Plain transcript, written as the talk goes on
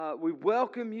We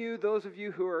welcome you, those of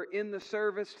you who are in the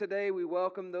service today. We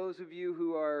welcome those of you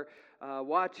who are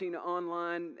watching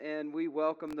online, and we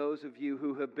welcome those of you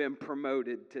who have been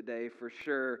promoted today for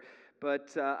sure.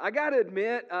 But I got to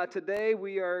admit, today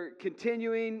we are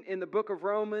continuing in the book of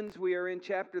Romans. We are in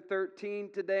chapter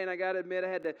 13 today, and I got to admit I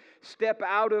had to step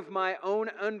out of my own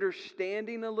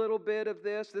understanding a little bit of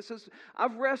this.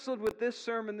 I've wrestled with this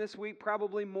sermon this week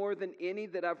probably more than any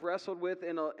that I've wrestled with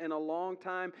in a long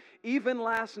time. Even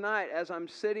last night, as I'm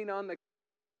sitting on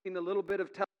a little bit of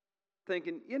television,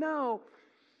 thinking,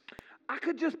 I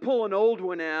could just pull an old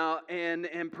one out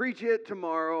and preach it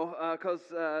tomorrow because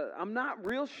I'm not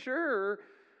real sure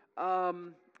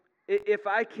if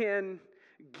I can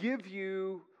give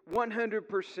you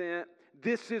 100%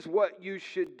 this is what you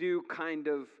should do kind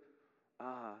of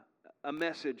a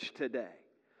message today.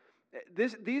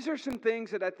 These are some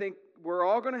things that I think we're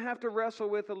all going to have to wrestle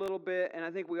with a little bit, and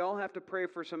I think we all have to pray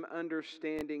for some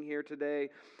understanding here today.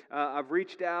 I've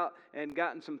reached out and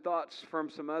gotten some thoughts from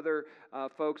some other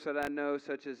folks that I know,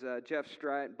 such as Jeff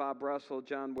Strite, Bob Russell,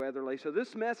 John Weatherly. So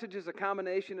this message is a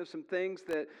combination of some things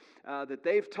that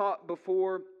they've taught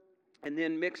before, and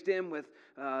then mixed in with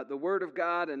the Word of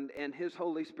God and His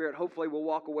Holy Spirit. Hopefully we'll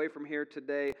walk away from here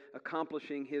today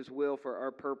accomplishing His will for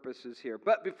our purposes here.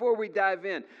 But before we dive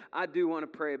in, I do want to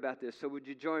pray about this. So would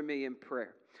you join me in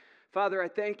prayer? Father, I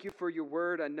thank you for your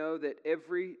Word. I know that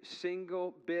every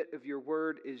single bit of your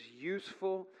Word is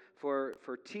useful for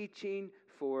teaching,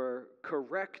 for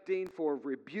correcting, for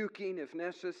rebuking if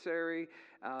necessary.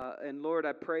 And Lord,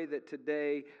 I pray that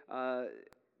today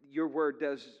your Word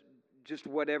does just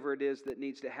whatever it is that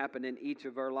needs to happen in each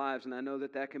of our lives. And I know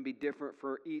that can be different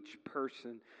for each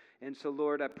person. And so,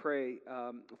 Lord, I pray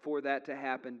for that to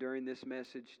happen during this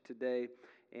message today.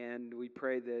 And we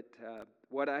pray that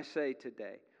what I say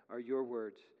today are your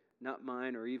words, not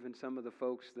mine or even some of the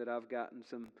folks that I've gotten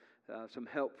some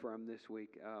help from this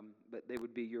week. But they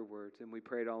would be your words. And we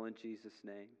pray it all in Jesus'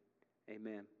 name.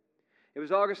 Amen. It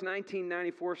was August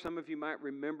 1994. Some of you might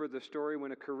remember the story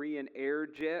when a Korean air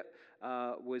jet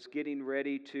was getting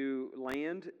ready to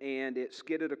land, and it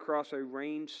skidded across a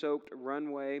rain-soaked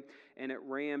runway, and it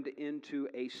rammed into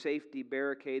a safety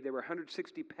barricade. There were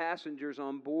 160 passengers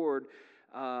on board,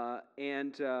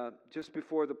 and just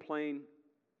before the plane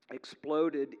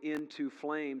exploded into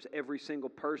flames, every single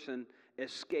person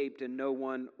escaped and no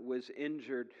one was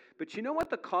injured. But you know what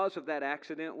the cause of that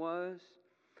accident was?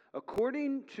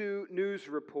 According to news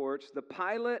reports, the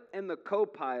pilot and the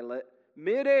co-pilot,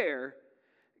 midair,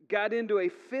 got into a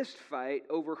fist fight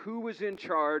over who was in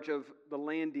charge of the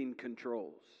landing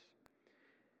controls.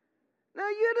 Now,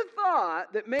 you'd have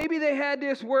thought that maybe they had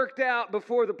this worked out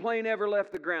before the plane ever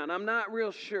left the ground. I'm not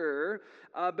real sure,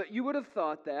 but you would have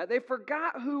thought that. They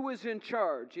forgot who was in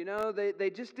charge. They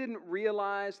just didn't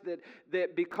realize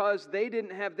that because they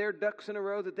didn't have their ducks in a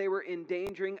row, that they were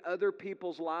endangering other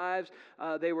people's lives.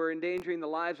 They were endangering the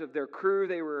lives of their crew.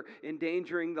 They were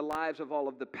endangering the lives of all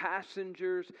of the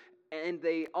passengers. And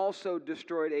they also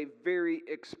destroyed a very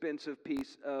expensive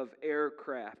piece of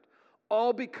aircraft.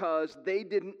 All because they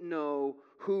didn't know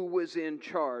who was in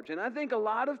charge. And I think a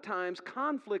lot of times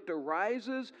conflict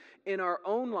arises in our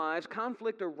own lives.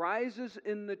 Conflict arises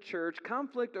in the church.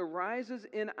 Conflict arises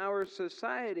in our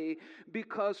society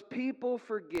because people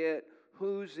forget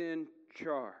who's in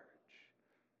charge.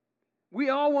 We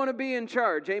all want to be in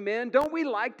charge, amen? Don't we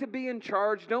like to be in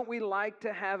charge? Don't we like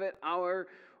to have it our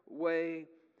way?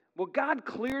 Well, God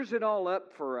clears it all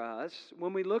up for us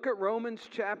when we look at Romans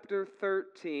chapter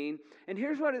 13. And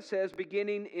here's what it says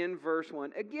beginning in verse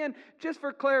 1. Again, just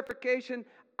for clarification,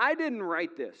 I didn't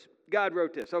write this. God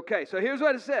wrote this. Okay, so here's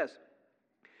what it says.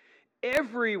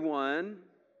 Everyone,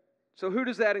 so who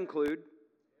does that include?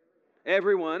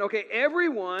 Everyone. Okay,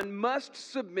 everyone must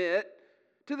submit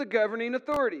to the governing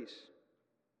authorities.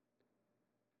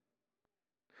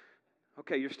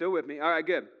 Okay, you're still with me. All right,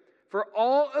 good. For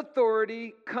all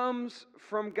authority comes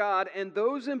from God, and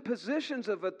those in positions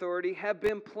of authority have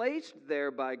been placed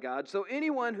there by God. So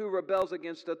anyone who rebels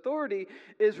against authority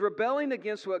is rebelling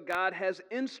against what God has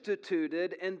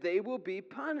instituted, and they will be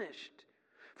punished.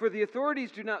 For the authorities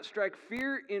do not strike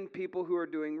fear in people who are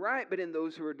doing right, but in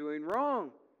those who are doing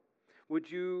wrong.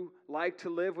 Would you like to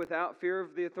live without fear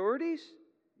of the authorities?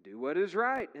 Do what is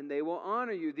right, and they will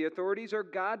honor you. The authorities are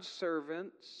God's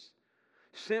servants,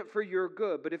 sent for your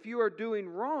good. But if you are doing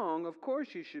wrong, of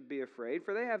course you should be afraid,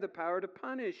 for they have the power to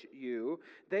punish you.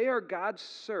 They are God's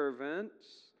servants,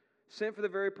 sent for the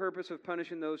very purpose of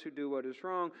punishing those who do what is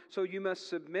wrong. So you must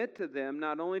submit to them,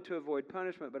 not only to avoid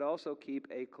punishment, but also keep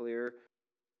a clear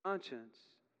conscience.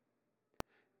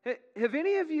 Have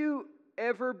any of you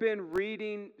ever been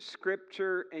reading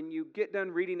Scripture and you get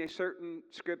done reading a certain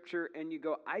Scripture and you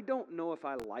go, I don't know if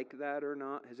I like that or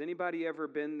not? Has anybody ever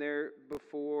been there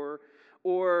before?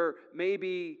 Or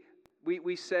maybe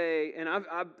we say, and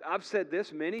I've said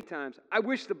this many times, I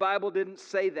wish the Bible didn't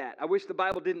say that. I wish the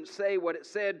Bible didn't say what it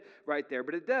said right there,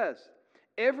 but it does.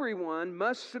 Everyone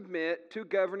must submit to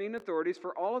governing authorities,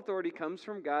 for all authority comes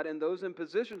from God, and those in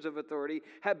positions of authority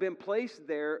have been placed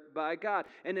there by God.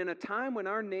 And in a time when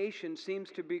our nation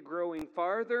seems to be growing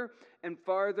farther and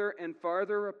farther and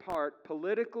farther apart,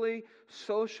 politically,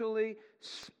 socially,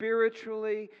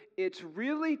 spiritually, it's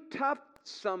really tough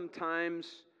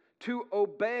sometimes to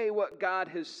obey what God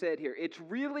has said here. It's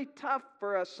really tough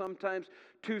for us sometimes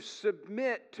to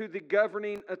submit to the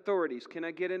governing authorities. Can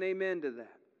I get an amen to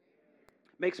that?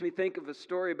 Makes me think of a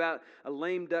story about a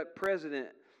lame duck president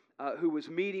who was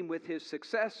meeting with his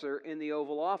successor in the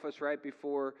Oval Office right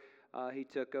before he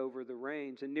took over the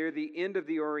reins. And near the end of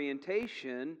the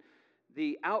orientation,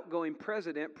 the outgoing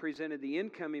president presented the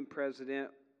incoming president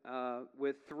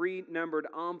with 3 numbered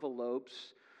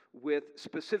envelopes with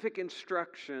specific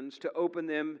instructions to open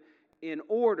them in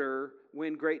order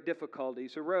when great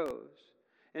difficulties arose.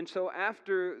 And so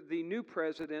after the new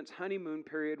president's honeymoon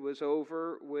period was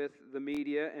over with the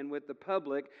media and with the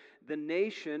public, the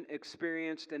nation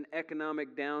experienced an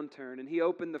economic downturn. And he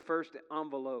opened the first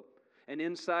envelope. And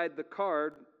inside the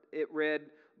card, it read,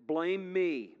 "Blame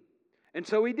me." And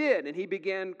so he did. And he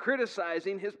began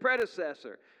criticizing his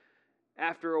predecessor.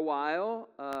 After a while,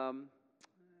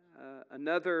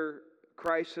 another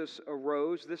crisis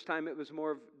arose. This time it was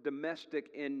more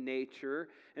domestic in nature.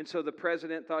 And so the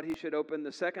president thought he should open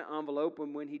the second envelope.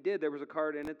 And when he did, there was a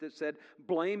card in it that said,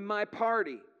 "Blame my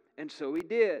party." And so he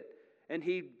did. And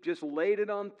he just laid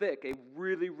it on thick, a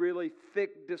really, really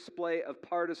thick display of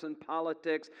partisan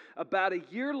politics. About a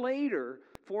year later,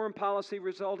 foreign policy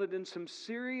resulted in some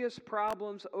serious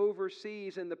problems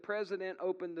overseas. And the president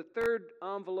opened the third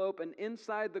envelope. And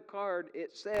inside the card,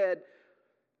 it said,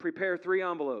 "Prepare 3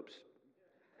 envelopes."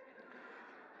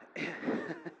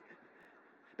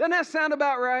 Doesn't that sound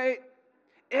about right?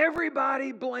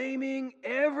 Everybody blaming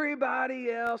everybody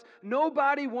else.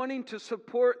 Nobody wanting to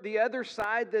support the other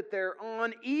side that they're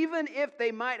on, even if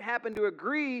they might happen to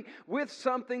agree with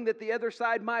something that the other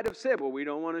side might have said. Well, we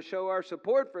don't want to show our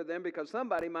support for them because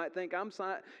somebody might think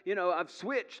I've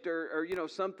switched or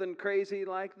something crazy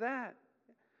like that.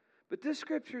 But this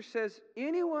scripture says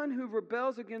anyone who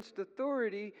rebels against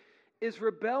authority is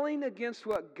rebelling against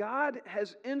what God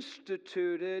has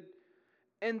instituted,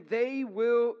 and they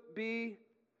will be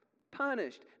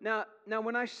punished. Now,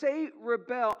 when I say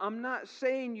rebel, I'm not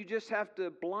saying you just have to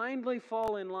blindly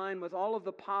fall in line with all of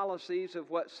the policies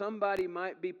of what somebody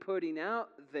might be putting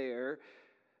out there,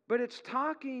 but it's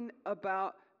talking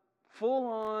about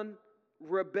full-on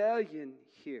rebellion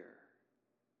here.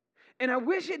 And I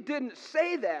wish it didn't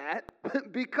say that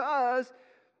because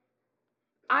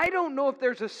I don't know if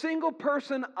there's a single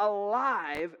person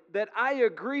alive that I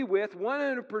agree with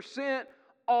 100%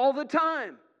 all the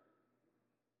time.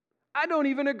 I don't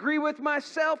even agree with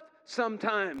myself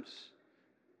sometimes.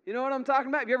 You know what I'm talking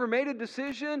about? Have you ever made a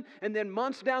decision and then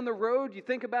months down the road you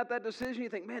think about that decision, you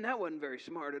think, man, that wasn't very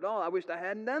smart at all. I wished I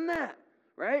hadn't done that.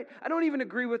 Right? I don't even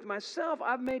agree with myself.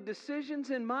 I've made decisions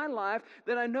in my life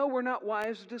that I know were not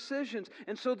wise decisions.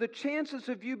 And so the chances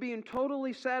of you being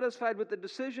totally satisfied with the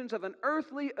decisions of an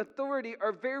earthly authority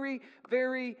are very,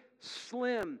 very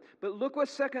slim. But look what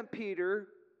 2 Peter,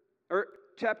 or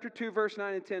chapter 2, verse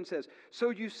 9 and 10 says.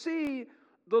 So you see,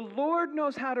 the Lord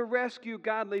knows how to rescue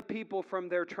godly people from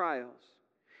their trials,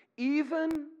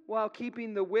 even while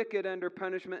keeping the wicked under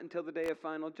punishment until the day of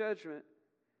final judgment.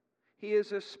 He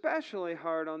is especially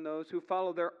hard on those who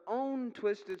follow their own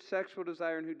twisted sexual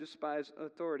desire and who despise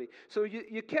authority. So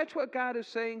you catch what God is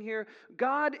saying here?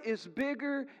 God is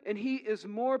bigger and He is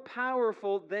more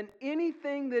powerful than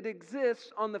anything that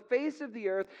exists on the face of the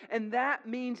earth. And that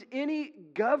means any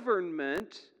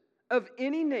government of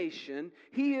any nation,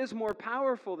 He is more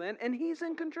powerful than, and He's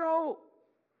in control.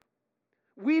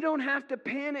 We don't have to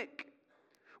panic.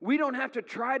 We don't have to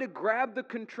try to grab the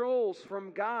controls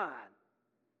from God.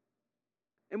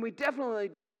 And we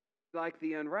definitely like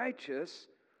the unrighteous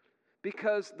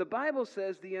because the Bible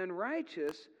says the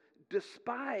unrighteous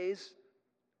despise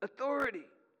authority.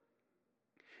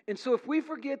 And so if we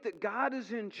forget that God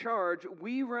is in charge,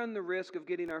 we run the risk of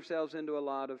getting ourselves into a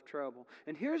lot of trouble.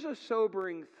 And here's a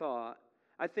sobering thought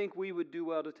I think we would do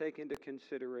well to take into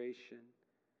consideration.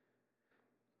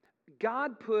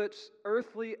 God puts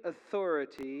earthly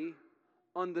authority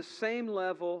on the same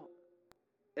level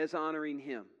as honoring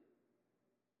Him.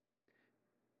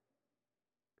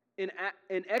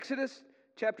 In Exodus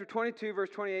chapter 22, verse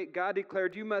 28, God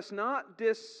declared, "You must not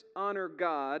dishonor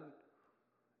God."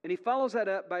 And he follows that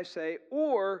up by saying,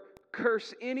 "or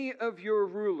curse any of your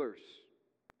rulers."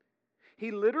 He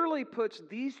literally puts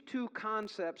these two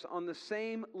concepts on the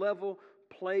same level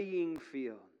playing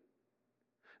field.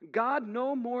 God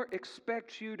no more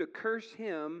expects you to curse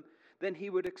Him than He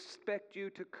would expect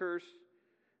you to curse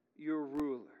your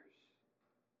rulers.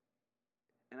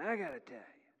 And I got to tell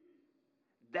you,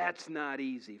 that's not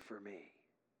easy for me.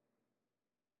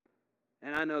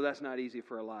 And I know that's not easy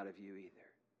for a lot of you either.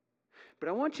 But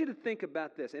I want you to think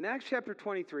about this. In Acts chapter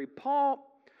 23, Paul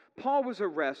was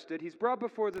arrested. He's brought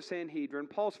before the Sanhedrin.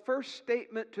 Paul's first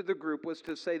statement to the group was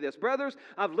to say this: "Brothers,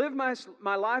 I've lived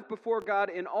my life before God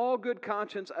in all good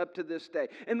conscience up to this day."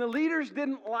 And the leaders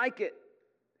didn't like it.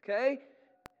 Okay?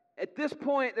 At this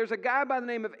point, there's a guy by the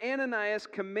name of Ananias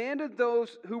commanded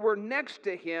those who were next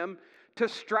to him to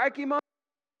strike him on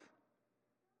the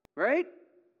mouth. Right?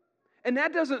 And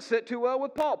that doesn't sit too well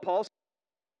with Paul. Paul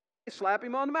slap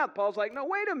him on the mouth. Paul's like, "No,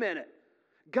 wait a minute.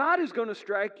 God is going to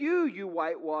strike you, you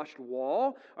whitewashed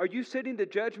wall. Are you sitting to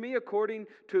judge me according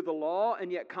to the law,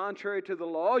 and yet contrary to the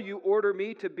law, you order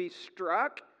me to be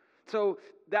struck?" So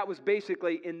that was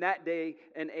basically, in that day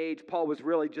and age, Paul was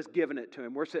really just giving it to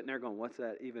him. We're sitting there going, "What's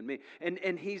that even mean?"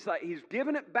 And he's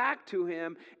giving it back to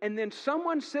him. And then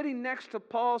someone sitting next to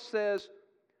Paul says,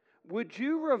 "Would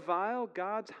you revile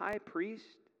God's high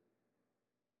priest?"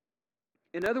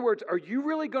 In other words, are you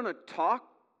really going to talk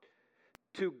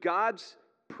to God's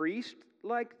priest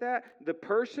like that? The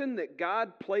person that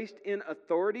God placed in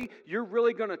authority, you're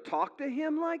really going to talk to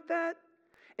him like that?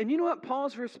 And you know what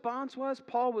Paul's response was?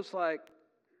 Paul was like,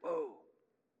 "Whoa,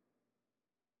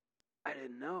 I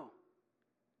didn't know.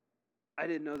 I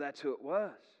didn't know that's who it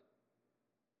was."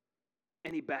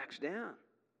 And he backs down.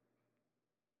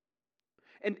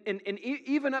 And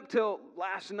even up till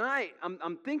last night,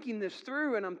 I'm thinking this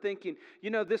through, and I'm thinking,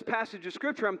 this passage of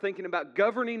Scripture, I'm thinking about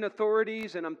governing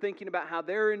authorities, and I'm thinking about how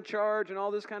they're in charge and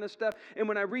all this kind of stuff. And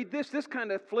when I read this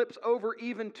kind of flips over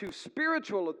even to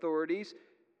spiritual authorities,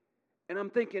 and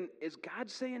I'm thinking, is God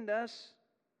saying to us,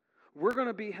 we're going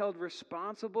to be held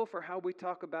responsible for how we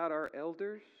talk about our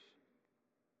elders?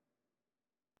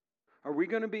 Are we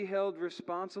going to be held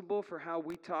responsible for how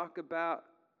we talk about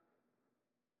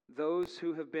those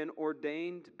who have been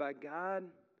ordained by God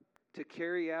to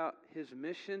carry out His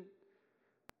mission?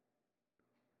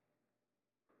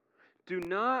 Do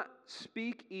not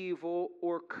speak evil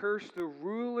or curse the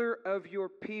ruler of your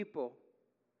people.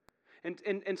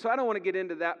 And so I don't want to get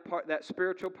into that part, that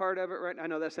spiritual part of it right now. I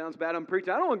know that sounds bad. I'm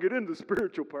preaching. I don't want to get into the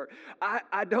spiritual part.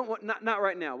 I don't want, not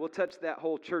right now. We'll touch that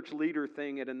whole church leader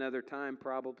thing at another time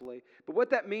probably. But what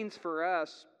that means for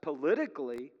us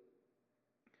politically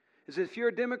is if you're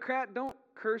a Democrat, don't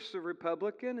curse a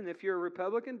Republican. And if you're a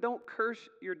Republican, don't curse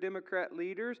your Democrat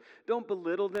leaders. Don't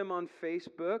belittle them on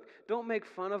Facebook. Don't make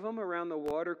fun of them around the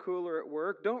water cooler at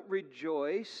work. Don't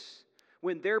rejoice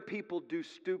when their people do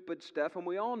stupid stuff. And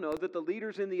we all know that the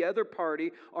leaders in the other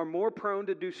party are more prone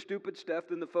to do stupid stuff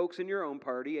than the folks in your own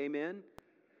party. Amen?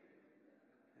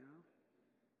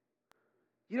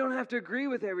 You don't have to agree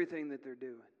with everything that they're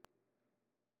doing.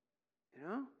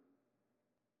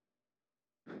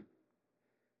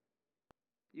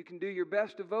 You can do your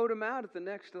best to vote them out at the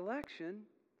next election.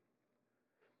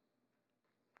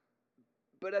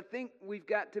 But I think we've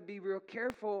got to be real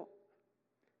careful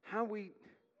how we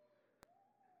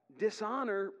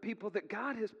dishonor people that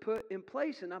God has put in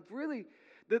place. And I've really,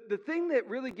 the thing that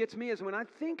really gets me is when I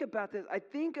think about this, I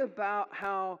think about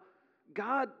how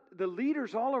God, the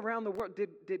leaders all around the world,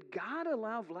 did God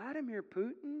allow Vladimir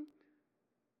Putin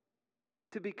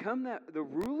to become the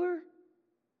ruler?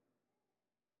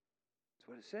 That's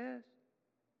what it says.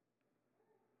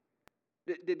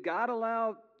 Did God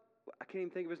allow, I can't even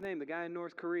think of his name, the guy in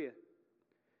North Korea?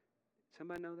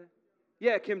 Somebody know that?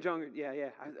 Yeah, Kim Jong-un. Yeah.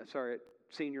 Sorry,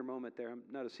 senior moment there. I'm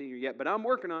not a senior yet, but I'm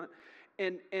working on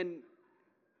it. And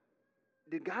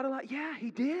did God allow? Yeah,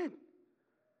 He did.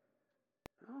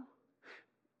 Oh.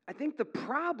 I think the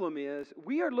problem is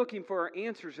we are looking for our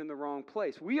answers in the wrong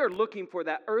place. We are looking for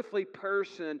that earthly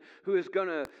person who is going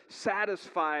to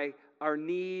satisfy our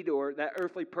need, or that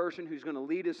earthly person who's going to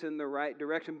lead us in the right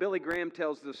direction. Billy Graham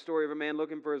tells the story of a man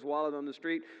looking for his wallet on the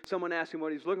street. Someone asked him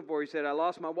what he's looking for. He said, "I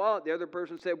lost my wallet." The other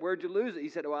person said, "Where'd you lose it?" He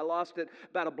said, "Oh, I lost it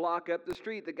about a block up the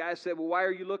street." The guy said, "Well, why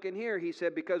are you looking here?" He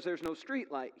said, "Because there's no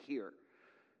street light here."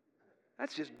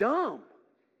 That's just dumb,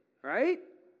 right?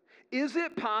 Is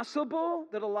it possible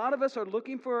that a lot of us are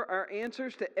looking for our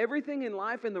answers to everything in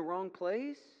life in the wrong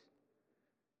place?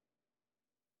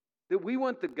 That we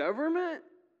want the government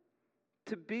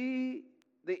to be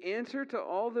the answer to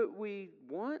all that we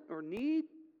want or need?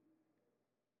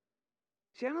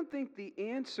 See, I don't think the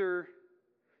answer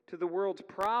to the world's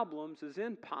problems is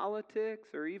in politics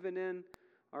or even in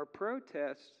our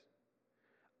protests.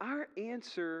 Our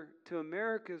answer to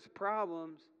America's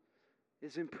problems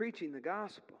is in preaching the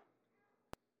gospel.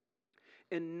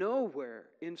 And nowhere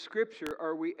in Scripture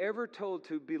are we ever told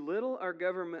to belittle our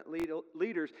government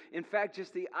leaders. In fact,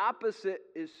 just the opposite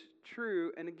is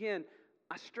true. And again,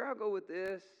 I struggle with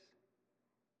this.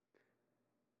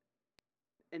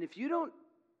 And if you don't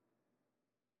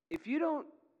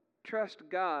trust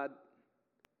God,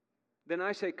 then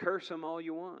I say curse them all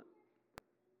you want.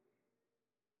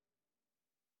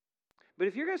 But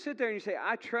if you're going to sit there and you say,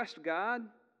 I trust God,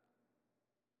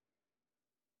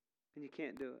 then you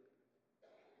can't do it.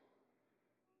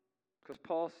 Because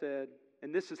Paul said,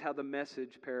 and this is how the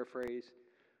Message paraphrase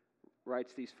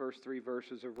writes these first 3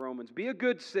 verses of Romans, be a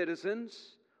good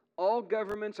citizens. All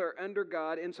governments are under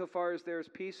God insofar as there is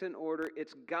peace and order.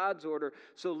 It's God's order.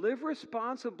 So live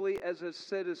responsibly as a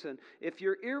citizen. If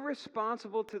you're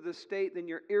irresponsible to the state, then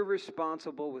you're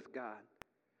irresponsible with God.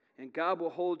 And God will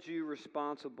hold you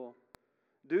responsible.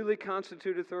 Duly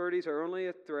constituted authorities are only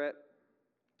a threat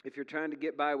if you're trying to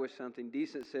get by with something.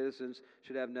 Decent citizens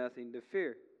should have nothing to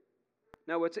fear.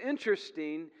 Now, what's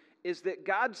interesting is that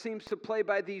God seems to play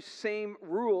by these same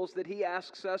rules that He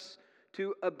asks us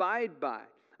to abide by.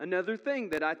 Another thing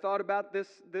that I thought about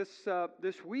this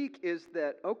week is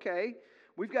that, okay,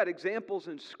 we've got examples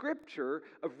in Scripture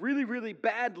of really, really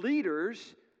bad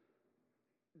leaders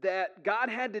that God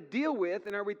had to deal with,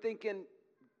 and are we thinking,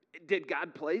 did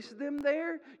God place them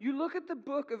there? You look at the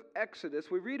book of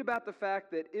Exodus, we read about the fact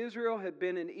that Israel had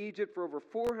been in Egypt for over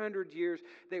 400 years.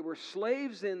 They were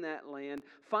slaves in that land.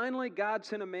 Finally, God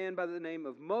sent a man by the name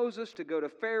of Moses to go to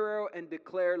Pharaoh and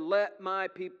declare, let my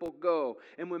people go.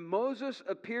 And when Moses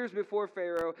appears before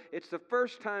Pharaoh, it's the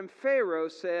first time Pharaoh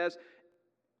says,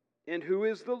 and who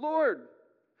is the Lord?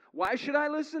 Why should I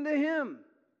listen to him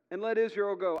and let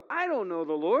Israel go? I don't know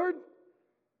the Lord,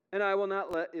 and I will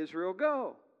not let Israel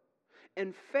go.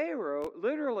 And Pharaoh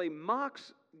literally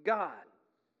mocks God.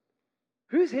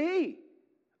 Who's he?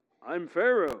 I'm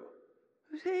Pharaoh.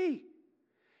 Who's he?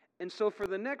 And so for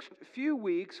the next few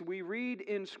weeks, we read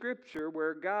in Scripture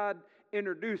where God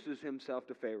introduces himself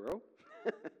to Pharaoh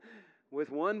with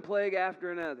one plague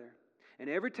after another. And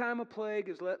every time a plague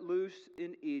is let loose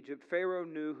in Egypt, Pharaoh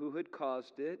knew who had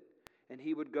caused it, and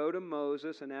he would go to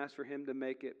Moses and ask for him to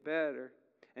make it better.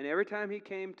 And every time he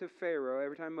came to Pharaoh,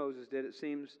 every time Moses did, it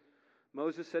seems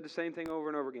Moses said the same thing over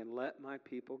and over again, let my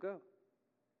people go.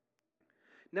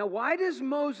 Now, why does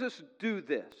Moses do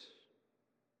this?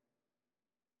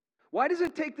 Why does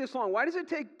it take this long? Why does it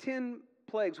take 10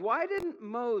 plagues? Why didn't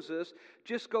Moses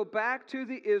just go back to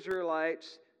the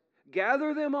Israelites,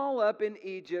 gather them all up in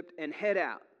Egypt, and head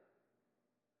out?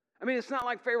 I mean, it's not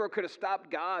like Pharaoh could have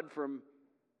stopped God from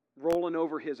rolling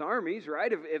over his armies,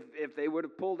 right? If they would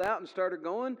have pulled out and started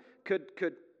going,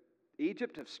 could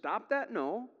Egypt have stopped that?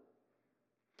 No.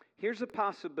 Here's a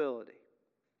possibility.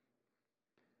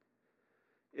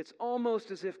 It's almost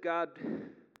as if God,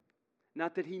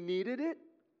 not that he needed it,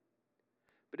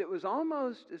 but it was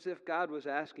almost as if God was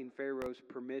asking Pharaoh's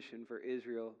permission for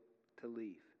Israel to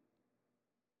leave.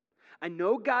 I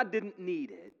know God didn't need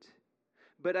it,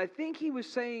 but I think he was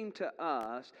saying to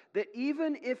us that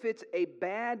even if it's a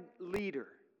bad leader,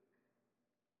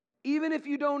 even if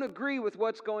you don't agree with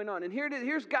what's going on, and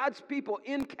here's God's people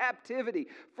in captivity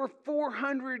for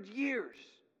 400 years.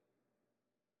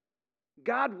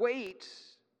 God waits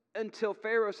until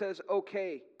Pharaoh says,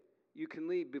 okay, you can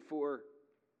leave before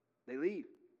they leave.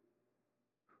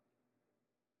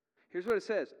 Here's what it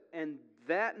says. And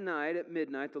that night at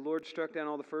midnight, the Lord struck down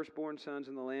all the firstborn sons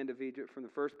in the land of Egypt, from the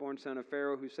firstborn son of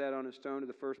Pharaoh who sat on his throne to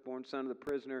the firstborn son of the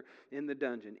prisoner in the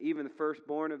dungeon. Even the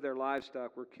firstborn of their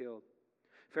livestock were killed.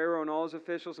 Pharaoh and all his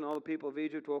officials and all the people of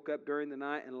Egypt woke up during the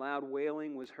night, and loud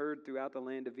wailing was heard throughout the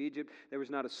land of Egypt. There was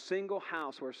not a single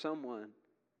house where someone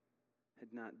had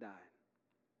not died.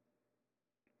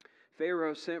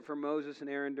 Pharaoh sent for Moses and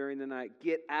Aaron during the night.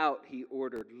 Get out, he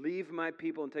ordered. Leave my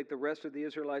people and take the rest of the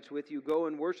Israelites with you. Go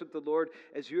and worship the Lord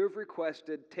as you have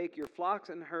requested. Take your flocks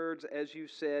and herds as you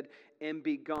said, and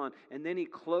be gone. And then he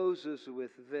closes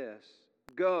with this.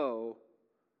 Go,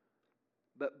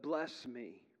 but bless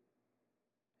me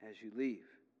as you leave.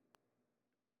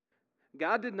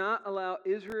 God did not allow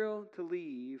Israel to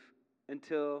leave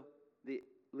until the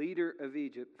leader of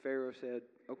Egypt, Pharaoh, said,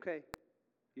 okay,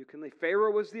 you can leave.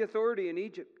 Pharaoh was the authority in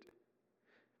Egypt.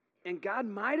 And God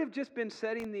might have just been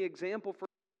setting the example for,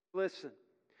 listen,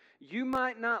 you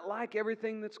might not like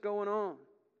everything that's going on,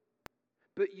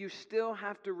 but you still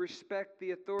have to respect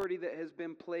the authority that has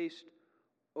been placed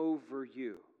over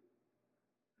you.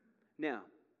 Now,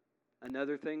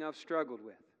 another thing I've struggled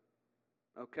with.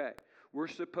 Okay, we're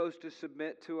supposed to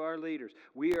submit to our leaders.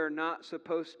 We are not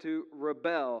supposed to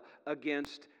rebel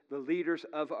against the leaders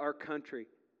of our country.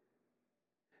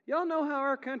 Y'all know how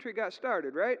our country got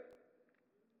started, right?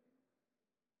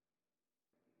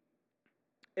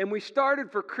 And we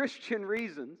started for Christian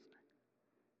reasons.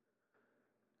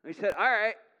 We said, all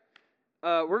right,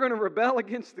 we're going to rebel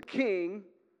against the king.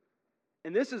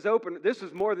 And this is open. This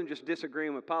is more than just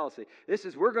disagreeing with policy. This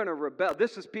is, we're going to rebel.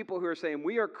 This is people who are saying,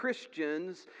 we are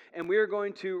Christians, and we are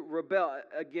going to rebel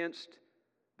against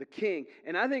the king.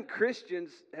 And I think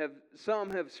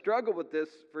some have struggled with this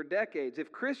for decades.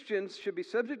 If Christians should be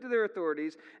subject to their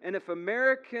authorities, and if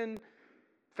American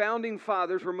founding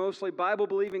fathers were mostly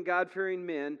Bible-believing, God-fearing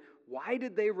men, why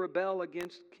did they rebel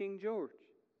against King George?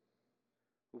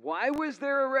 Why was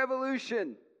there a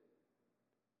revolution?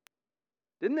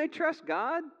 Didn't they trust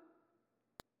God?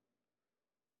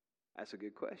 That's a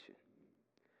good question.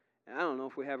 And I don't know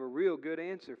if we have a real good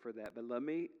answer for that, but let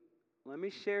me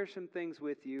share some things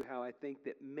with you how I think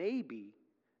that maybe,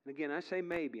 and again, I say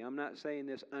maybe, I'm not saying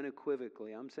this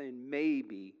unequivocally, I'm saying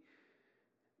maybe,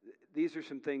 these are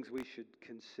some things we should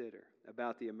consider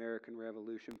about the American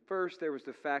Revolution. First, there was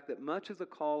the fact that much of the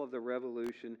call of the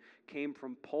Revolution came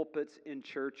from pulpits in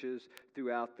churches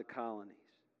throughout the colonies.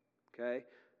 Okay?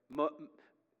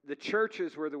 The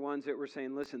churches were the ones that were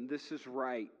saying, listen, this is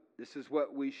right. This is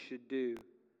what we should do.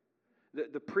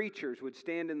 The preachers would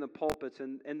stand in the pulpits,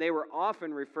 and they were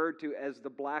often referred to as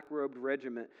the black-robed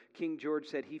regiment. King George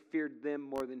said he feared them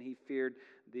more than he feared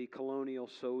the colonial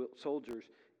soldiers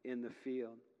in the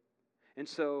field. And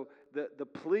so the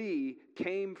plea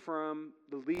came from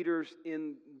the leaders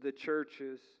in the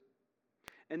churches.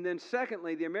 And then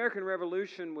secondly, the American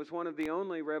Revolution was one of the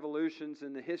only revolutions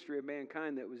in the history of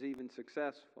mankind that was even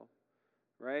successful,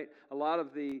 right? A lot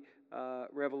of the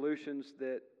revolutions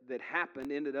that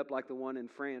happened ended up like the one in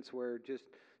France, where just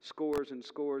scores and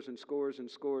scores and scores and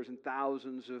scores and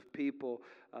thousands of people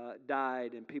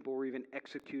died, and people were even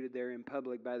executed there in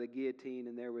public by the guillotine,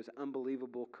 and there was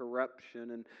unbelievable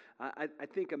corruption. And I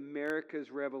think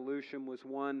America's revolution was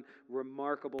one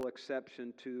remarkable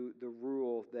exception to the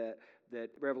rule that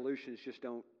revolutions just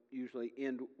don't usually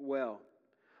end well.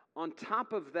 On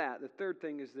top of that, the third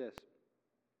thing is this.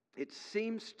 It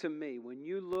seems to me, when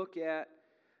you look at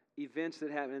events that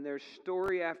happen, and there's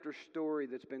story after story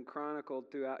that's been chronicled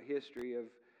throughout history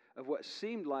of what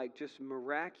seemed like just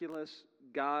miraculous,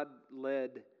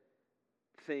 God-led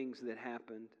things that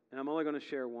happened. And I'm only going to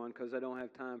share one because I don't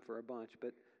have time for a bunch,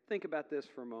 but think about this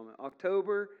for a moment.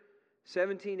 October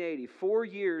 1780, 4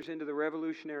 years into the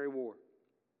Revolutionary War,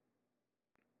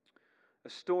 a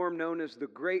storm known as the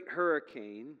Great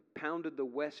Hurricane pounded the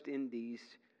West Indies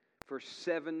for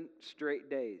 7 straight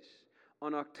days.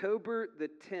 On October the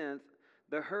 10th,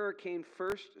 the hurricane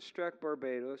first struck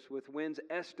Barbados with winds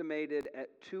estimated at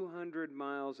 200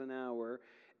 miles an hour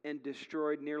and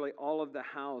destroyed nearly all of the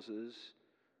houses,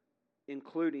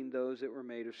 including those that were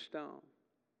made of stone.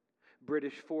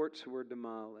 British forts were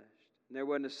demolished. And there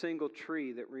wasn't a single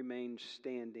tree that remained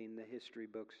standing, the history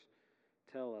books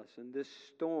tell us. And this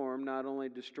storm not only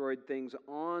destroyed things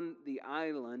on the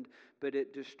island, but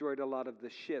it destroyed a lot of the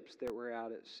ships that were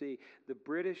out at sea. The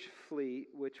British fleet,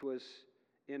 which was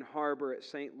in harbor at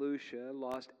St. Lucia,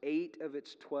 lost 8 of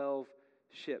its 12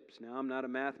 ships. Now, I'm not a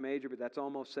math major, but that's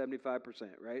almost 75%,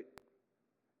 right?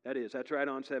 That's right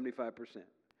on 75%.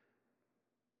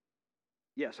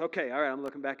 Yes, okay, all right, I'm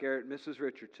looking back here at Mrs.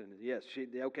 Richardson. Yes,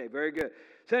 okay, very good.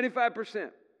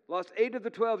 75%. Lost 8 of the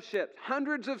 12 ships,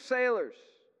 hundreds of sailors.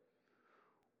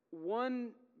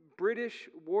 One British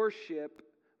warship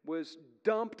was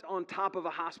dumped on top of a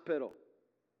hospital.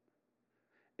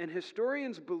 And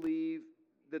historians believe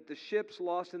that the ships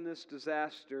lost in this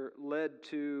disaster led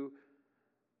to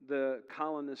the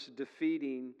colonists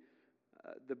defeating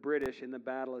the British in the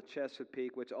Battle of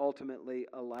Chesapeake, which ultimately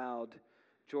allowed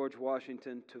George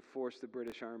Washington to force the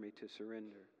British Army to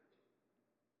surrender.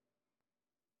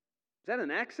 Is that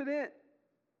an accident?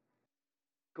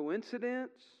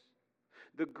 Coincidence?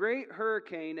 The Great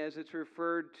Hurricane, as it's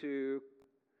referred to,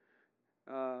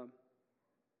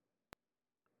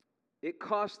 it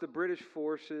cost the British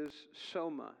forces so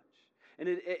much. And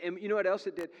you know what else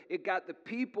it did? It got the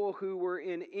people who were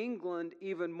in England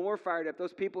even more fired up.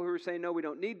 Those people who were saying, no, we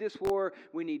don't need this war,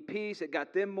 we need peace. It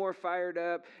got them more fired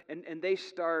up. And they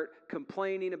start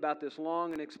complaining about this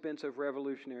long and expensive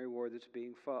revolutionary war that's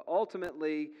being fought.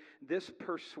 Ultimately, this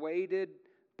persuaded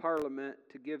Parliament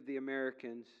to give the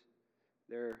Americans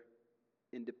their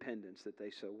independence that they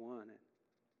so wanted.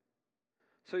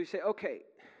 So you say, okay,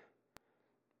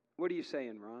 what are you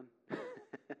saying, Ron?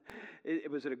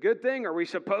 Was it a good thing? Are we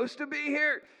supposed to be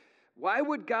here? Why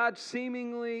would God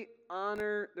seemingly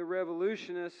honor the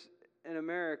revolutionists in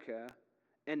America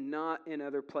and not in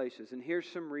other places? And here's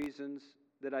some reasons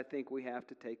that I think we have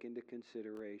to take into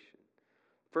consideration.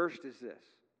 First is this.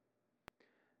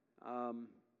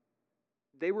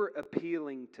 They were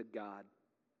appealing to God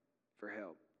for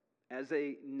help as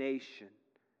a nation,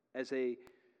 as a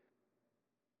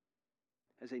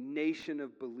nation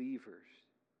of believers.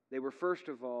 They were, first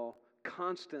of all,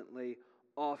 constantly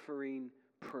offering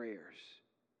prayers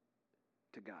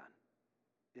to God.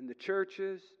 In the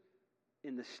churches,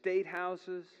 in the state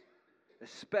houses,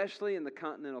 especially in the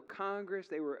Continental Congress,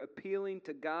 they were appealing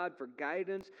to God for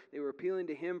guidance. They were appealing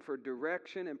to Him for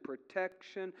direction and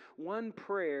protection. One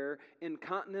prayer in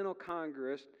Continental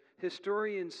Congress,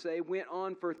 historians say, went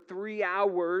on for 3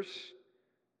 hours,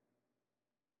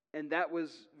 and that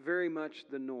was very much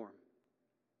the norm.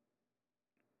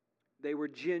 They were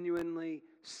genuinely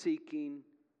seeking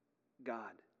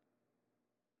God.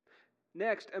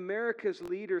 Next, America's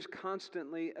leaders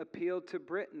constantly appealed to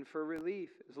Britain for relief.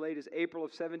 As late as April of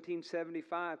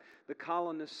 1775, the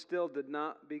colonists still did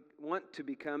not want to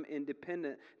become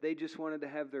independent. They just wanted to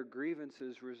have their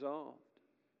grievances resolved.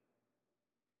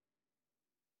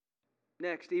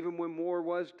 Next, even when war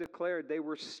was declared, they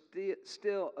were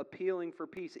still appealing for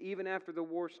peace. Even after the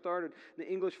war started,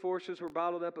 the English forces were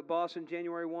bottled up at Boston,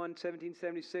 January 1,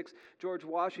 1776. George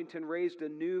Washington raised a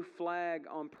new flag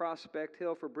on Prospect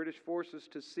Hill for British forces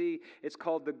to see. It's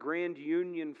called the Grand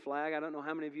Union flag. I don't know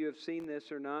how many of you have seen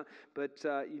this or not, but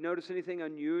you notice anything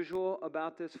unusual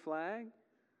about this flag?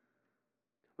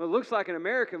 Well, it looks like an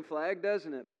American flag,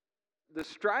 doesn't it? The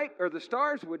stripe or the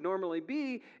stars would normally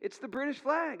be, it's the British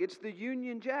flag. It's the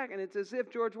Union Jack. And it's as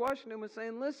if George Washington was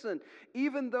saying, listen,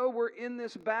 even though we're in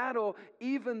this battle,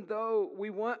 even though we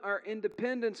want our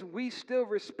independence, we still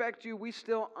respect you. We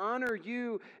still honor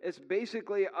you as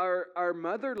basically our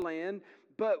motherland.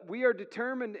 But we are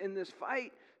determined in this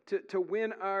fight to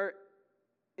win our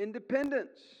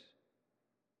independence.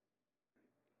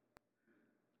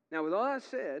 Now, with all that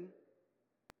said,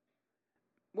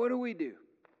 what do we do?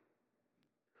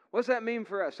 What's that mean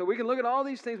for us? So we can look at all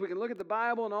these things. We can look at the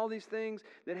Bible and all these things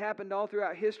that happened all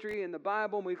throughout history in the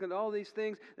Bible. And we can look at all these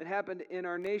things that happened in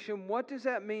our nation. What does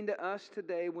that mean to us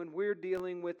today when we're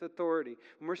dealing with authority?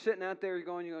 When we're sitting out there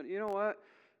going, you know what?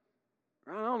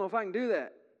 I don't know if I can do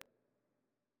that.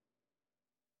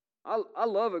 I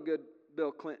love a good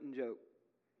Bill Clinton joke.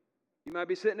 You might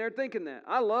be sitting there thinking that.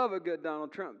 I love a good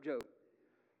Donald Trump joke.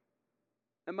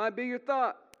 That might be your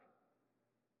thought.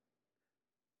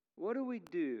 What do we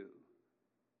do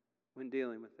when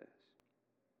dealing with this?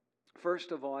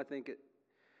 First of all, I think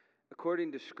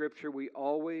according to Scripture, we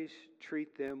always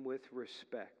treat them with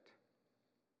respect.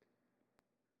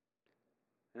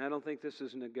 And I don't think this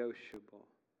is negotiable.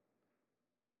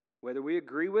 Whether we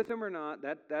agree with them or not,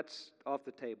 that's off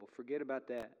the table. Forget about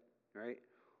that, right?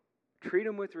 Treat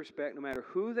them with respect no matter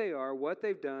who they are, what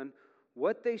they've done,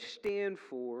 what they stand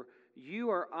for. You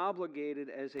are obligated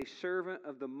as a servant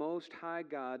of the Most High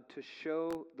God to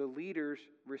show the leaders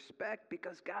respect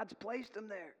because God's placed them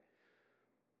there.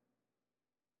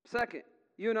 Second,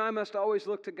 you and I must always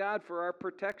look to God for our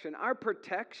protection. Our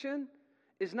protection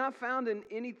is not found in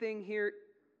anything here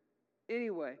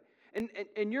anyway.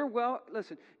 And you're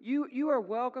listen, you are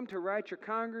welcome to write your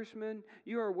congressman.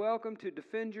 You are welcome to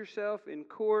defend yourself in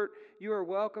court. You are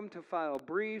welcome to file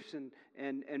briefs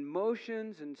and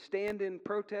motions and stand in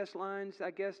protest lines,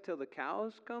 I guess, till the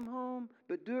cows come home.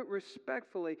 But do it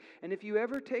respectfully. And if you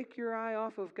ever take your eye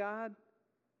off of God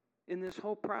in this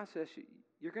whole process,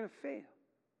 you're going to fail.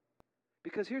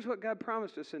 Because here's what God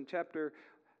promised us in chapter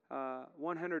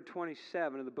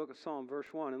 127 of the book of Psalm, verse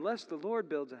 1. Unless the Lord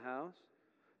builds a house,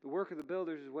 the work of the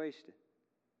builders is wasted.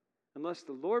 Unless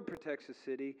the Lord protects the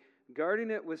city,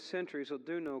 guarding it with sentries will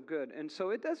do no good. And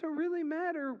so it doesn't really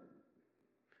matter.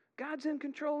 God's in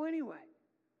control anyway.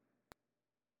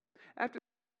 After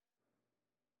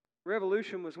the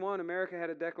Revolution was won, America had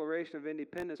a Declaration of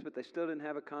Independence, but they still didn't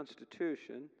have a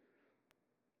Constitution.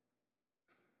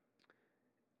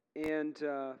 And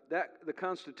the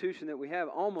Constitution that we have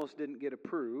almost didn't get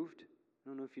approved. I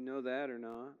don't know if you know that or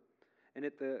not. And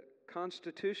at the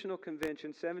Constitutional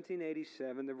Convention,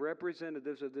 1787, the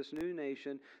representatives of this new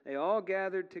nation, they all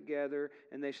gathered together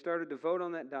and they started to vote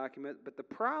on that document. But the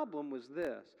problem was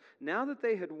this. Now that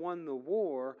they had won the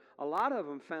war, a lot of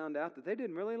them found out that they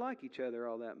didn't really like each other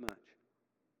all that much.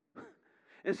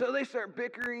 And so they start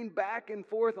bickering back and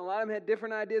forth. A lot of them had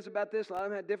different ideas about this. A lot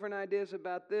of them had different ideas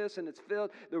about this. And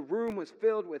the room was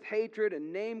filled with hatred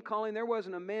and name calling. There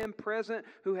wasn't a man present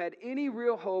who had any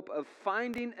real hope of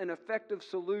finding an effective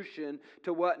solution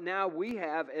to what now we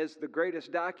have as the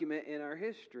greatest document in our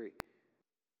history.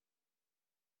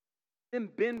 Then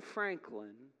Ben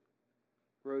Franklin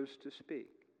rose to speak.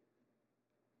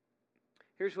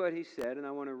 Here's what he said, and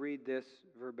I want to read this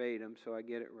verbatim so I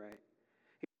get it right.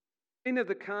 Of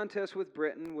the contest with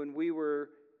Britain, when we were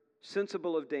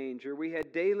sensible of danger, we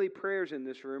had daily prayers in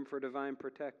this room for divine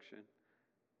protection.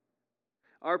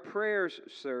 Our prayers,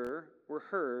 sir, were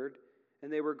heard,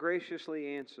 and they were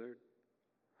graciously answered.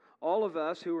 All of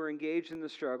us who were engaged in the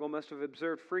struggle must have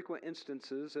observed frequent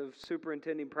instances of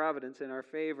superintending providence in our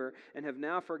favor and have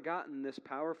now forgotten this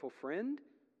powerful friend?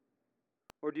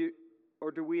 Or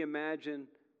do we imagine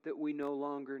that we no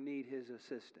longer need his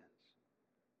assistance?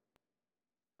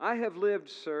 I have lived,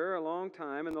 sir, a long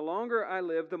time, and the longer I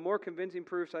live, the more convincing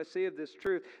proofs I see of this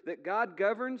truth, that God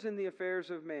governs in the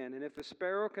affairs of man. And if a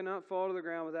sparrow cannot fall to the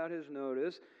ground without his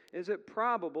notice, is it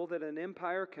probable that an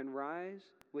empire can rise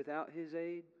without his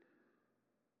aid?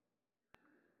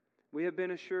 We have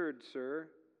been assured, sir,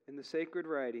 in the sacred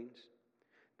writings,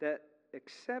 that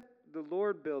except the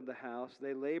Lord build the house,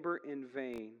 they labor in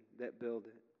vain that build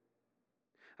it.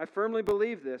 I firmly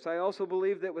believe this. I also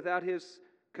believe that without his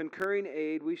concurring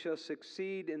aid, we shall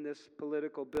succeed in this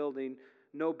political building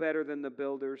no better than the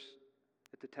builders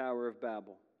at the Tower of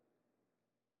Babel.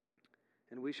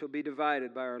 And we shall be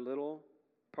divided by our little,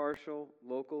 partial,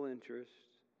 local interests.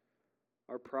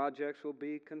 Our projects will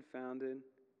be confounded,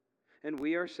 and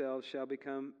we ourselves shall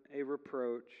become a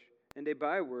reproach and a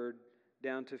byword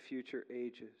down to future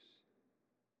ages.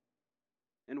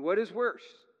 And what is worse,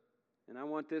 and I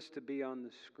want this to be on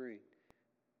the screen,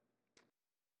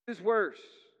 what is worse?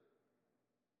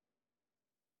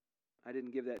 I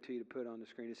didn't give that to you to put on the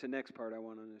screen. It's the next part I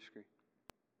want on the screen.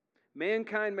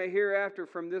 Mankind may hereafter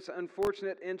from this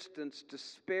unfortunate instance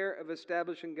despair of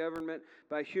establishing government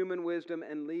by human wisdom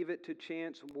and leave it to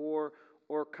chance, war,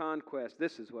 or conquest.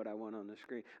 This is what I want on the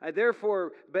screen. I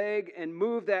therefore beg and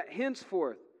move that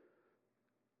henceforth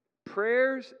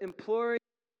prayers imploring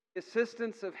the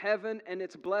assistance of heaven and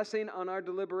its blessing on our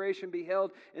deliberation be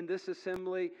held in this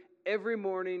assembly every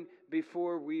morning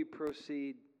before we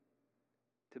proceed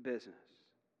to business.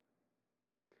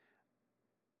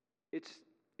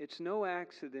 It's no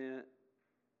accident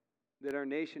that our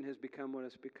nation has become what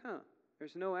it's become.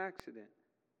 There's no accident.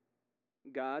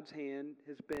 God's hand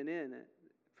has been in it,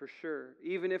 for sure.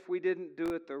 Even if we didn't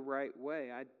do it the right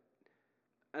way,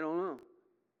 I don't know.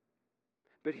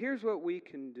 But here's what we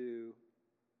can do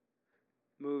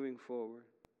moving forward.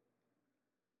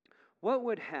 What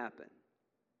would happen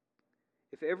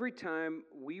if every time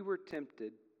we were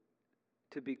tempted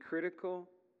to be critical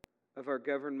of our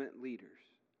government leaders,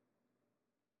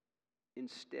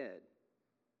 instead,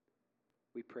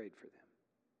 we prayed for them?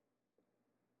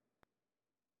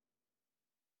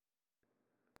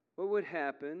 What would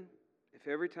happen if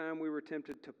every time we were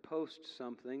tempted to post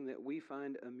something that we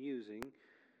find amusing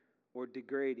or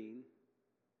degrading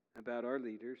about our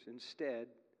leaders, instead,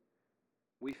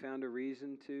 we found a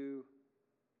reason to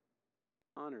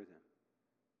honor them?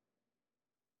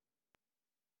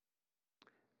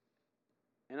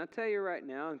 And I'll tell you right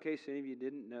now, in case any of you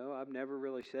didn't know, I've never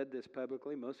really said this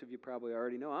publicly. Most of you probably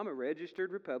already know. I'm a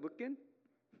registered Republican.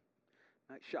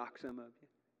 Might shock some of you.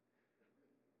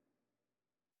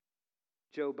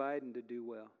 Joe Biden to do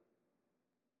well.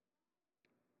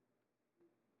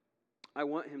 I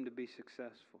want him to be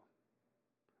successful.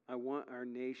 I want our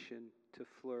nation to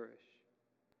flourish.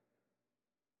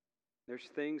 There's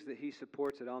things that he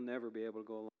supports that I'll never be able to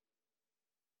go along with.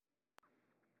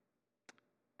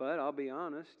 But I'll be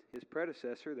honest, his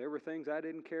predecessor, there were things I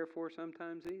didn't care for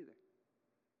sometimes either.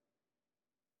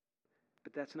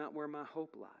 But that's not where my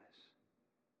hope lies.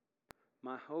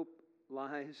 My hope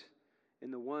lies in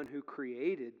the one who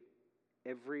created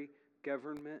every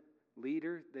government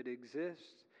leader that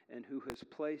exists and who has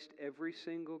placed every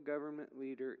single government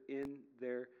leader in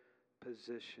their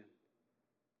position.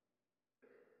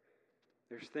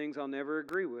 There's things I'll never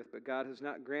agree with, but God has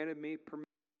not granted me permission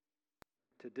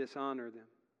to dishonor them.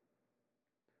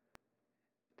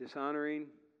 Dishonoring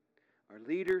our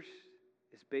leaders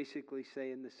is basically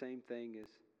saying the same thing as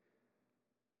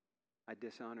I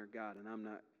dishonor God, and I'm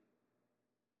not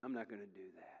going to do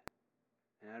that.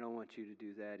 And I don't want you to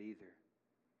do that either.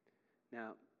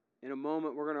 Now, in a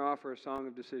moment, we're going to offer a song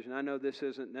of decision. I know this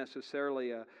isn't necessarily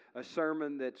a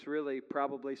sermon that's really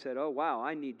probably said, oh, wow,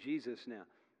 I need Jesus now.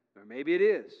 Or maybe it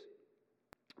is.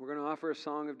 We're going to offer a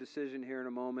song of decision here in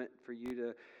a moment for you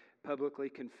to publicly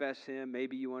confess Him.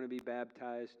 Maybe you want to be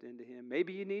baptized into Him.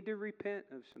 Maybe you need to repent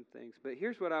of some things. But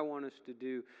here's what I want us to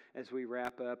do as we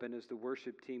wrap up and as the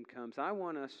worship team comes. I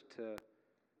want us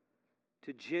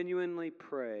to genuinely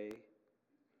pray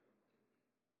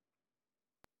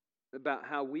about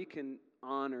how we can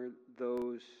honor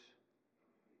those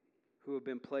who have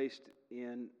been placed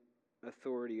in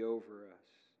authority over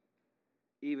us,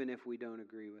 even if we don't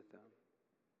agree with them.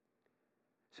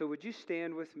 So would you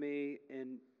stand with me,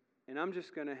 and I'm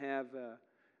just going to have,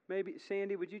 maybe,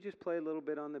 Sandy, would you just play a little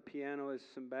bit on the piano as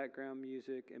some background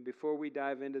music? And before we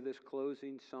dive into this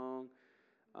closing song,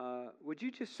 would you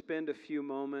just spend a few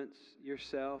moments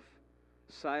yourself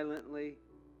silently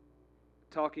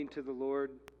talking to the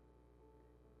Lord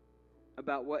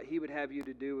about what He would have you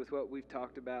to do with what we've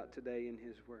talked about today in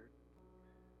His Word?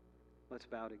 Let's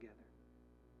bow together.